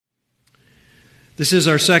This is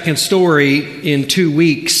our second story in 2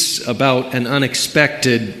 weeks about an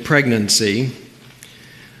unexpected pregnancy.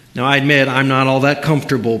 Now, I admit I'm not all that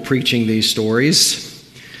comfortable preaching these stories.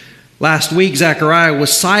 Last week, Zechariah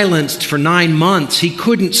was silenced for 9 months. He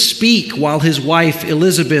couldn't speak while his wife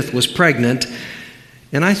Elizabeth was pregnant.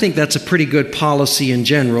 And I think that's a pretty good policy in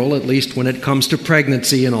general, at least when it comes to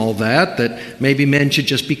pregnancy and all that maybe men should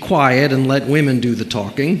just be quiet and let women do the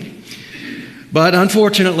talking. But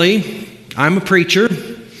unfortunately, I'm a preacher,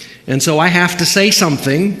 and so I have to say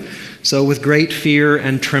something. So with great fear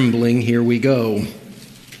and trembling, here we go.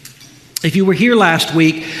 If you were here last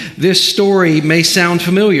week, this story may sound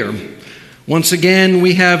familiar. Once again,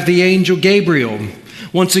 we have the angel Gabriel.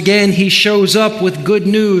 Once again, he shows up with good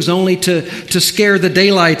news only to scare the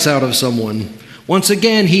daylights out of someone. Once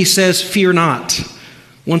again, he says, "Fear not."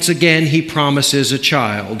 Once again, he promises a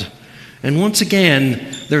child. And once again,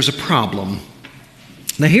 there's a problem.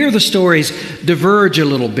 Now here the stories diverge a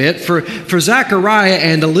little bit. For Zechariah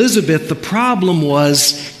and Elizabeth, the problem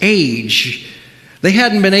was age. They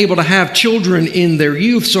hadn't been able to have children in their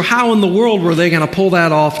youth, so how in the world were they going to pull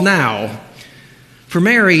that off now? For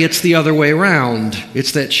Mary, it's the other way around.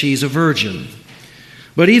 It's that she's a virgin.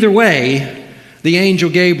 But either way, the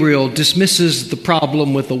angel Gabriel dismisses the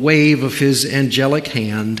problem with a wave of his angelic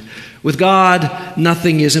hand. With God,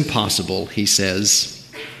 nothing is impossible, he says.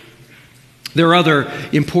 There are other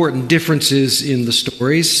important differences in the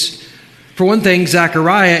stories. For one thing,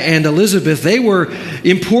 Zechariah and Elizabeth, they were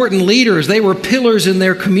important leaders. They were pillars in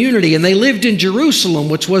their community, and they lived in Jerusalem,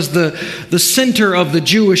 which was the center of the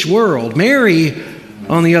Jewish world. Mary,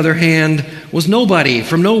 on the other hand, was nobody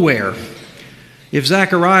from nowhere. If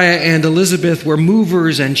Zechariah and Elizabeth were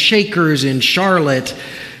movers and shakers in Charlotte,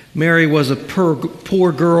 Mary was a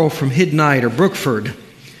poor girl from Hidnight or Brookford.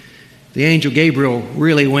 The angel Gabriel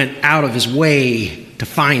really went out of his way to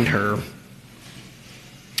find her.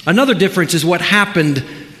 Another difference is what happened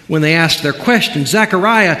when they asked their questions.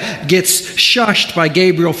 Zechariah gets shushed by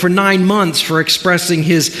Gabriel for 9 months for expressing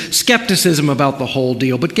his skepticism about the whole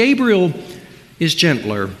deal. But Gabriel is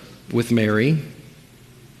gentler with Mary.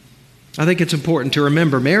 I think it's important to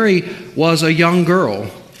remember Mary was a young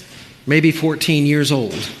girl, maybe 14 years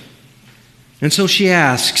old. And so she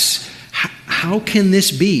asks, how can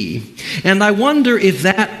this be? And I wonder if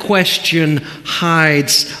that question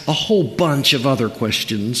hides a whole bunch of other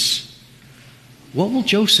questions. What will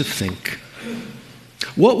Joseph think?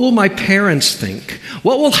 What will my parents think?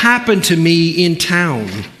 What will happen to me in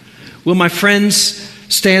town? Will my friends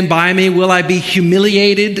stand by me? Will I be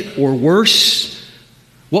humiliated or worse?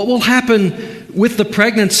 What will happen with the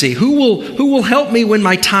pregnancy? Who will help me when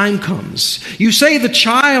my time comes? You say the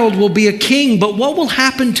child will be a king, but what will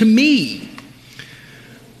happen to me?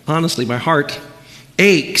 Honestly, my heart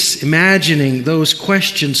aches imagining those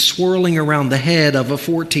questions swirling around the head of a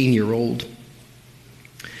 14-year-old.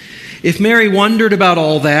 If Mary wondered about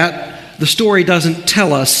all that, the story doesn't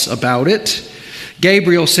tell us about it.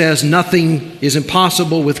 Gabriel says nothing is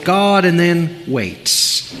impossible with God and then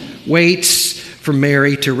waits for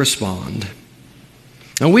Mary to respond.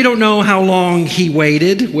 And we don't know how long he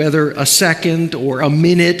waited, whether a second or a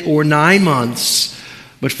minute or 9 months.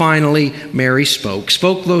 But finally, Mary spoke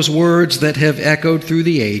those words that have echoed through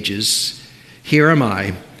the ages. Here am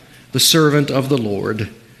I, the servant of the Lord.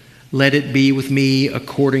 Let it be with me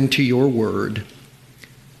according to your word.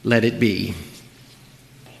 Let it be.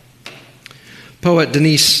 Poet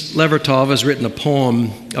Denise Levertov has written a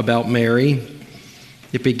poem about Mary.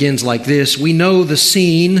 It begins like this. We know the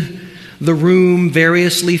scene, the room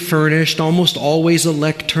variously furnished, almost always a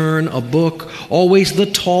lectern, a book, always the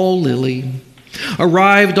tall lily.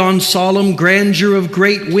 Arrived on solemn grandeur of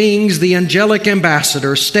great wings, the angelic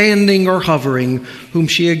ambassador, standing or hovering, whom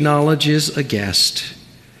she acknowledges a guest.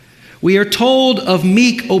 We are told of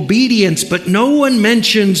meek obedience, but no one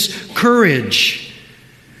mentions courage.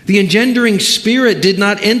 The engendering spirit did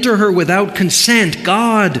not enter her without consent.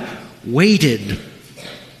 God waited.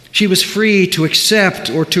 She was free to accept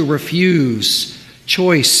or to refuse,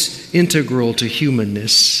 choice integral to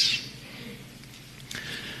humanness.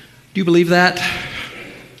 Do you believe that?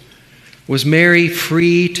 Was Mary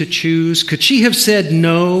free to choose? Could she have said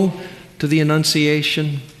no to the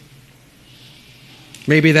Annunciation?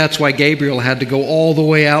 Maybe that's why Gabriel had to go all the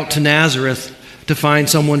way out to Nazareth to find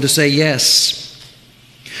someone to say yes.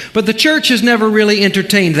 But the church has never really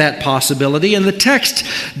entertained that possibility, and the text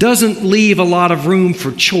doesn't leave a lot of room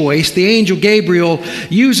for choice. The angel Gabriel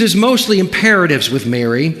uses mostly imperatives with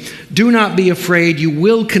Mary. Do not be afraid. You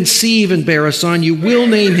will conceive and bear a son. You will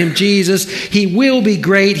name him Jesus. He will be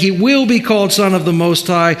great. He will be called Son of the Most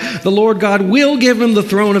High. The Lord God will give him the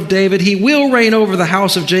throne of David. He will reign over the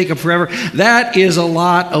house of Jacob forever. That is a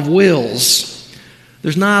lot of wills.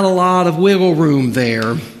 There's not a lot of wiggle room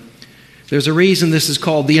there. There's a reason this is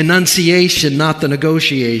called the Annunciation, not the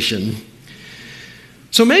negotiation.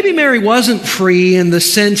 So maybe Mary wasn't free in the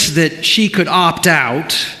sense that she could opt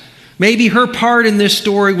out. Maybe her part in this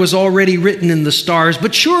story was already written in the stars,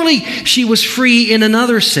 but surely she was free in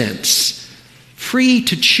another sense. Free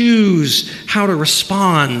to choose how to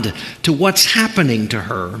respond to what's happening to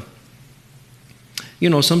her. You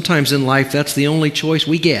know, sometimes in life that's the only choice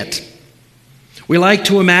we get. We like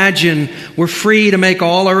to imagine we're free to make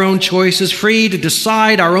all our own choices, free to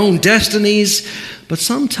decide our own destinies, but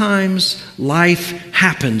sometimes life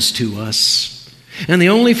happens to us. And the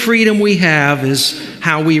only freedom we have is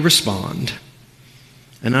how we respond.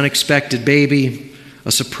 An unexpected baby,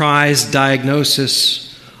 a surprise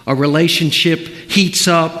diagnosis, a relationship heats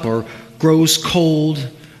up or grows cold,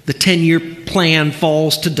 the 10-year plan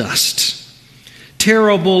falls to dust.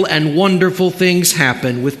 Terrible and wonderful things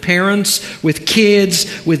happen with parents, with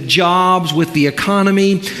kids, with jobs, with the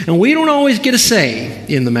economy, and we don't always get a say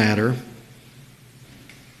in the matter.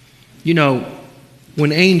 You know,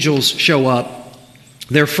 when angels show up,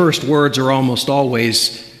 their first words are almost always,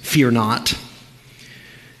 "Fear not."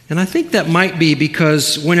 And I think that might be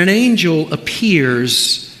because when an angel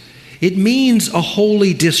appears, it means a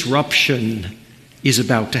holy disruption is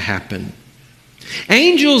about to happen.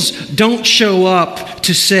 Angels don't show up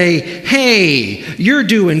to say, "Hey, you're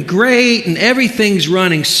doing great and everything's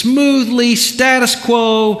running smoothly, status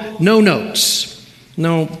quo, no notes."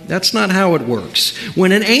 No, that's not how it works.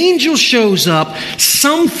 When an angel shows up,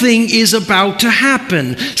 something is about to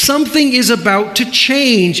happen. Something is about to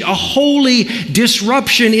change. A holy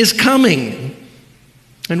disruption is coming.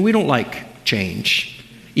 And we don't like change,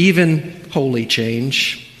 even holy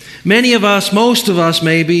change. Many of us, most of us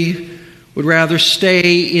maybe, would rather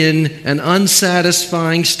stay in an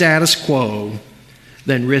unsatisfying status quo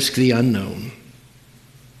than risk the unknown.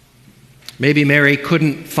 Maybe Mary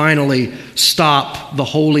couldn't finally stop the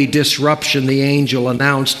holy disruption the angel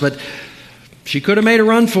announced, but she could have made a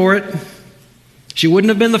run for it. She wouldn't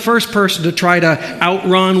have been the first person to try to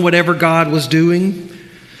outrun whatever God was doing.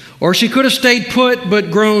 Or she could have stayed put but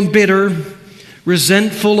grown bitter,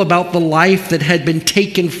 resentful about the life that had been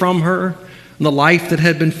taken from her, the life that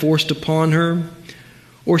had been forced upon her.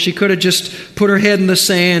 Or she could have just put her head in the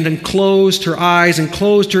sand and closed her eyes and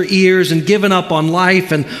closed her ears and given up on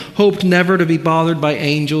life and hoped never to be bothered by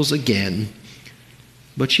angels again.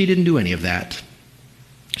 But she didn't do any of that.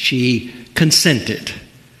 She consented.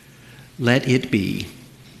 Let it be.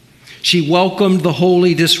 She welcomed the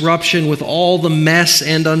holy disruption with all the mess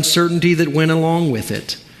and uncertainty that went along with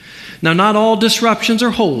it. Now, not all disruptions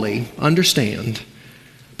are holy, understand.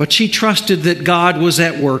 But she trusted that God was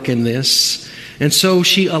at work in this, and so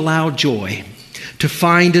she allowed joy to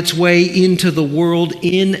find its way into the world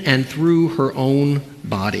in and through her own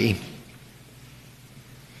body.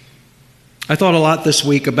 I thought a lot this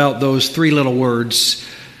week about those three little words,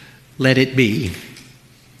 "Let it be."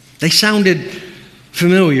 They sounded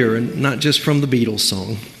familiar, and not just from the Beatles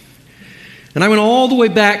song. And I went all the way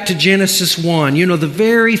back to Genesis 1, you know, the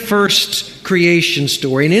very first creation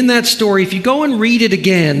story. And in that story, if you go and read it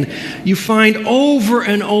again, you find over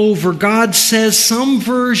and over God says some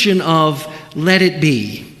version of, "Let it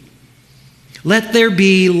be." Let there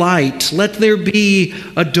be light. Let there be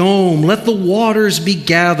a dome. Let the waters be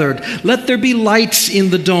gathered. Let there be lights in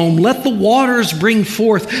the dome. Let the waters bring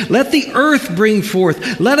forth. Let the earth bring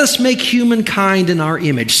forth. Let us make humankind in our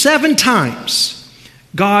image. 7 times.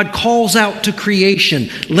 God calls out to creation,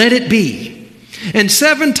 "Let it be." And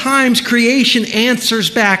 7 times creation answers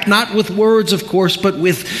back, not with words, of course, but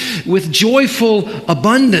with joyful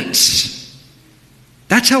abundance.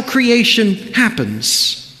 That's how creation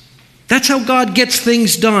happens. That's how God gets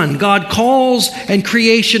things done. God calls and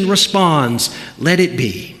creation responds, "Let it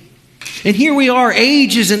be." And here we are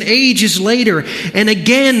ages and ages later, and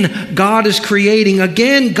again God is creating,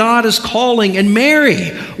 again God is calling, and Mary,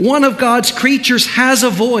 one of God's creatures, has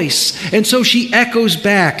a voice, and so she echoes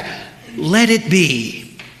back, "Let it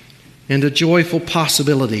be." And a joyful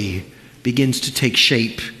possibility begins to take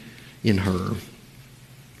shape in her.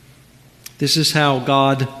 This is how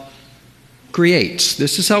God creates.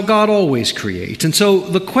 This is how God always creates. And so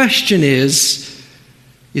the question is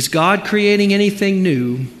God creating anything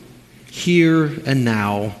new? here and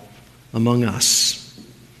now among us.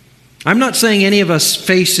 I'm not saying any of us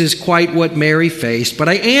faces quite what Mary faced, but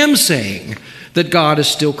I am saying that God is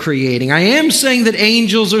still creating. I am saying that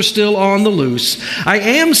angels are still on the loose. I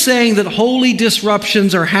am saying that holy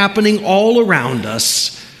disruptions are happening all around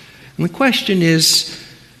us. And the question is,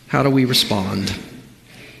 how do we respond?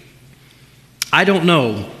 I don't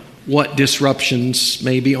know what disruptions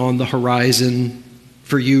may be on the horizon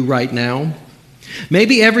for you right now.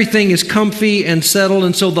 Maybe everything is comfy and settled,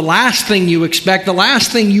 and so the last thing you expect, the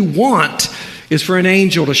last thing you want is for an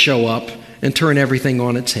angel to show up and turn everything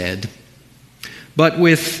on its head. But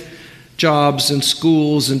with jobs and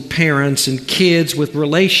schools and parents and kids, with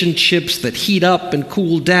relationships that heat up and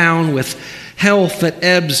cool down, with health that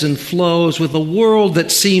ebbs and flows, with a world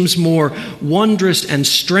that seems more wondrous and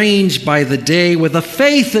strange by the day, with a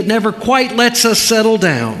faith that never quite lets us settle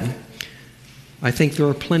down, I think there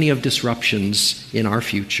are plenty of disruptions in our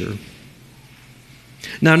future.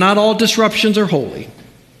 Now, not all disruptions are holy.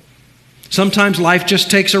 Sometimes life just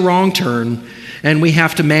takes a wrong turn, and we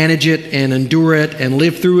have to manage it and endure it and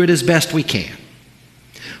live through it as best we can.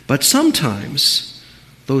 But sometimes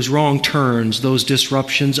those wrong turns, those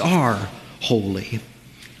disruptions are holy.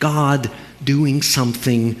 God doing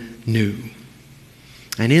something new.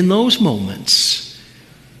 And in those moments,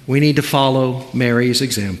 we need to follow Mary's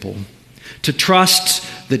example, to trust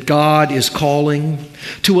that God is calling,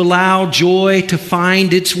 to allow joy to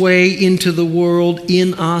find its way into the world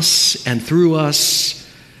in us and through us,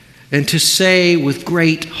 and to say with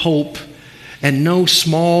great hope and no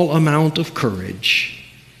small amount of courage,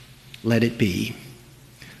 let it be.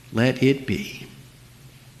 Let it be.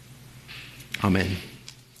 Amen.